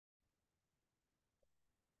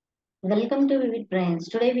Welcome to Vivid Brains.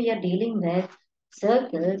 Today we are dealing with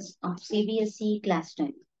circles of CBSE class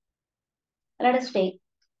 10. Let us take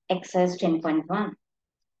exercise 10.1.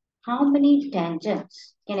 How many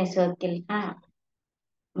tangents can a circle have?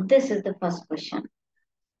 This is the first question.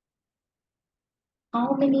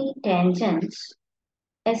 How many tangents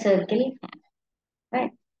a circle have?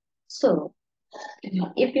 Right. So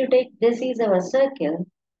if you take this is our circle,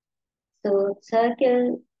 so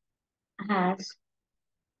circle has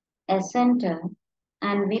a center,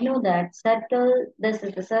 and we know that circle, this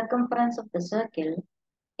is the circumference of the circle,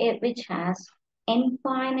 which has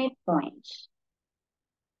infinite points.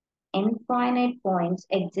 Infinite points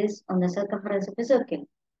exist on the circumference of a circle.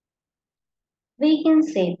 We can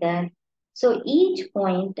say that, so each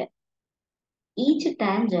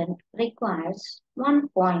tangent requires one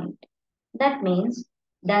point. That means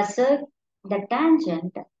the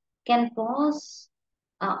tangent can pass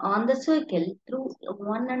on the circle through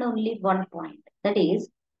one and only one point. That is,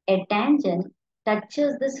 a tangent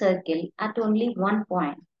touches the circle at only one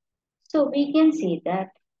point. So we can see that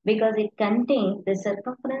because it contains the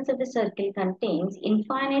circumference of the circle contains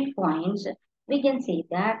infinite points, we can see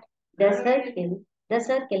that the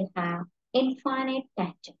circle have infinite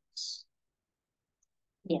tangents.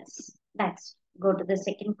 Yes, next go to the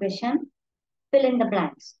second question. Fill in the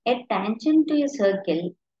blanks. A tangent to a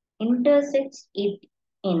circle intersects it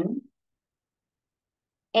in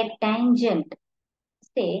a tangent.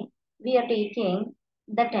 Say we are taking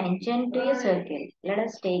the tangent to a circle. Let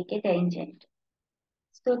us take a tangent.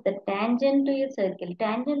 So the tangent to a circle,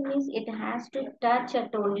 tangent means it has to touch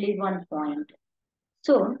at only one point.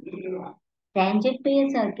 So tangent to a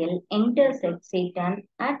circle intersects it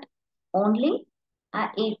at only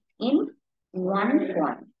it in one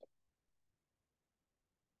point.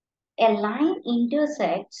 A line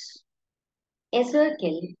intersects a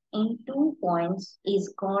circle in 2 points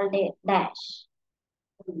is called a dash.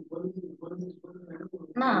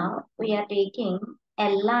 Now we are taking a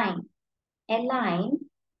line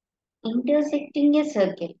intersecting a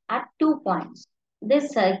circle at 2 points.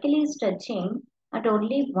 This circle is touching at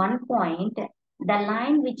only one point. The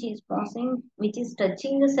line which is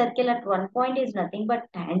touching the circle at one point is nothing but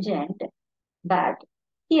tangent. But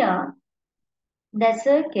here, the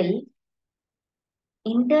circle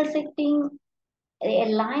intersecting a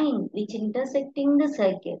line which intersecting the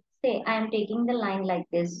circle. Say I am taking the line like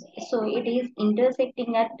this. So it is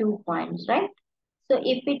intersecting at 2 points, right? So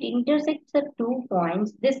if it intersects at 2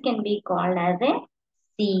 points, this can be called as a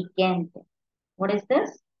secant. What is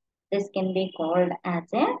this? This can be called as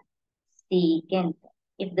a secant.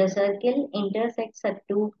 If the circle intersects at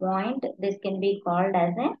 2 points, this can be called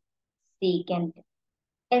as a secant.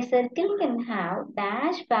 A circle can have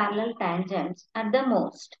dash parallel tangents at the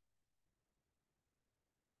most.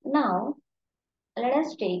 Now, let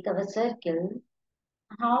us take our circle.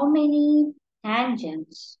 How many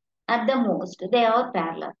tangents at the most? They are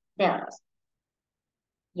parallel. They are.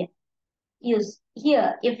 Yeah. Use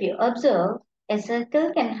here, if you observe, a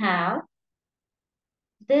circle can have,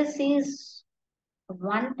 this is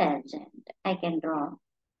one tangent I can draw,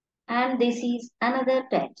 and this is another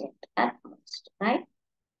tangent at most, right?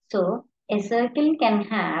 So a circle can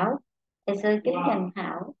have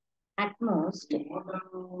at most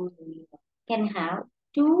can have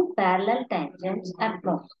two parallel tangents at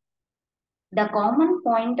most. The common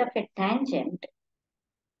point of a tangent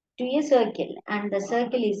to a circle, and the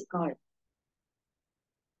circle is called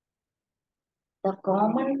the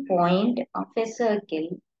common point of a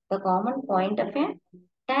circle, the common point of a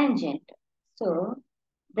tangent. So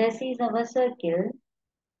this is our circle.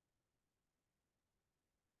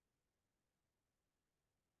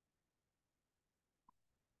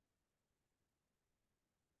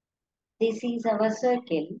 This is our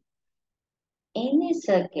circle. In a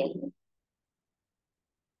circle,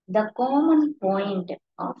 the common point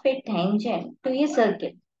of a tangent to a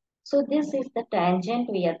circle. So this is the tangent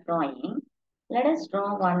we are drawing. Let us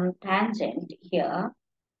draw one tangent here.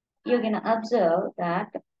 You can observe that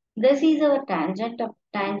this is our tangent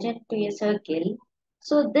to a circle.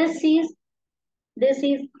 So this is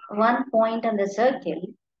one point on the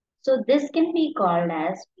circle. So this can be called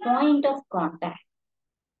as point of contact.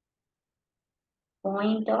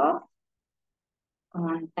 Point of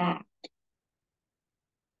contact.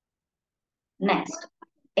 Next,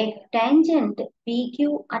 a tangent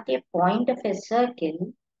PQ at a point of a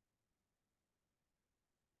circle.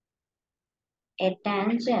 A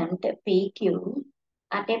tangent PQ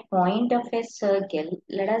at a point of a circle.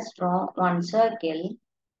 Let us draw one circle.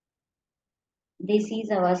 This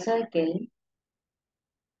is our circle.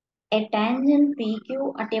 A tangent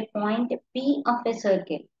PQ at a point P of a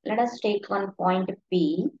circle. Let us take one point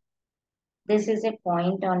P. this is a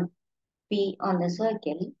point on P on the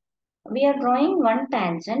circle. We are drawing one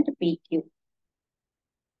tangent PQ.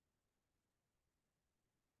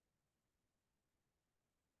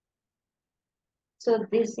 So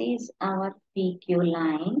this is our PQ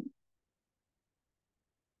line.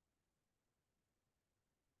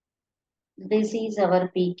 This is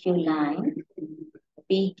our PQ line.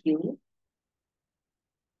 PQ.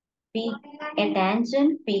 A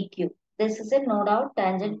tangent PQ. This is a no doubt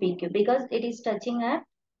tangent PQ because it is touching at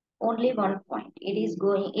only one point. It is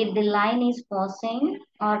going, if the line is passing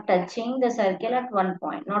or touching the circle at one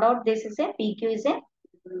point. No doubt this is a PQ is a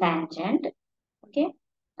tangent. Okay.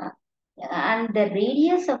 And the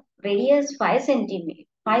radius 5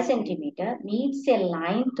 centimeter needs a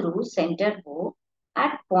line through center O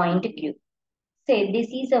at point Q. Say this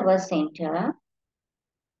is our center.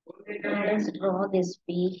 Let us draw this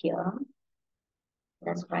P here.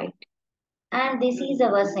 That's right. And this is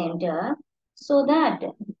our center. So that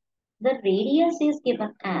the radius is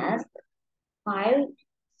given as 5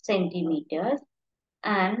 centimeters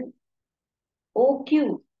and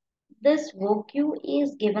OQ. This OQ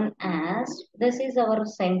is given as, this is our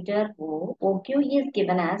center O. OQ is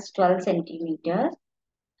given as 12 centimeters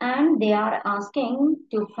and they are asking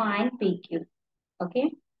to find PQ.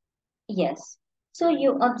 Okay. Yes. So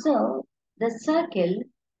you observe the circle.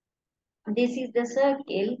 This is the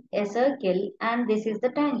circle, a circle, and this is the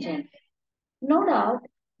tangent. No doubt,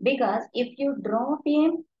 because if you draw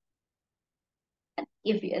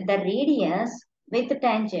if the radius with the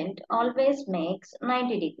tangent always makes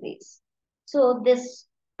 90 degrees. So this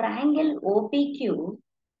triangle OPQ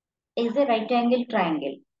is a right angle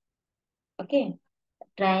triangle. Okay.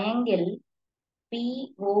 Triangle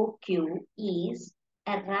POQ is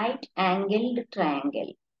a right angled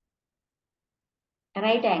triangle. A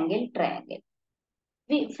right angled triangle.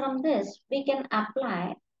 From this, we can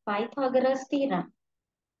apply Pythagoras theorem.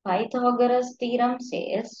 Pythagoras theorem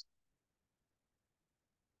says,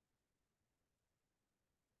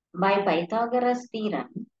 by Pythagoras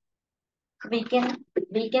theorem, we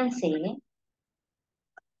can say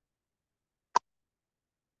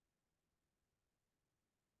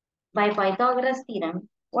by Pythagoras theorem.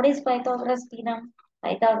 What is Pythagoras theorem?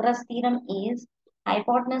 Pythagoras theorem is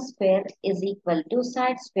hypotenuse square is equal to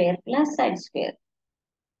side square plus side square.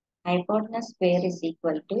 Hypotenuse square is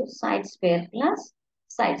equal to side square plus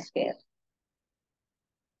side square.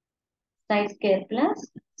 Side square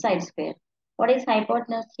plus side square. What is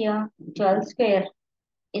hypotenuse here? 12 square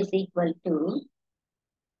is equal to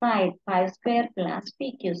side 5 square plus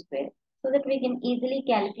PQ square. So that we can easily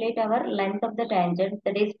calculate our length of the tangent,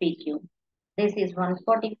 that is PQ. This is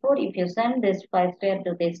 144. If you send this 5 square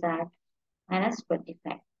to this side, minus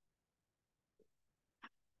 25.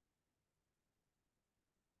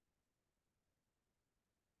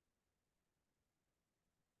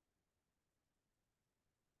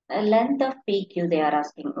 Length of PQ they are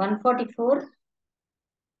asking. 144.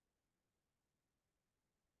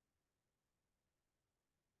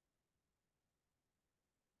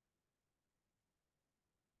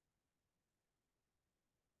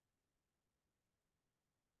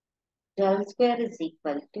 Twelve square is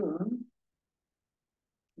equal to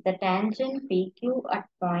the tangent PQ at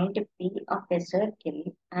point P of a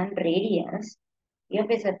circle and radius. P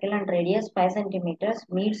of a circle and radius 5 centimeters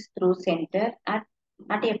meets through center at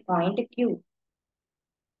a point Q.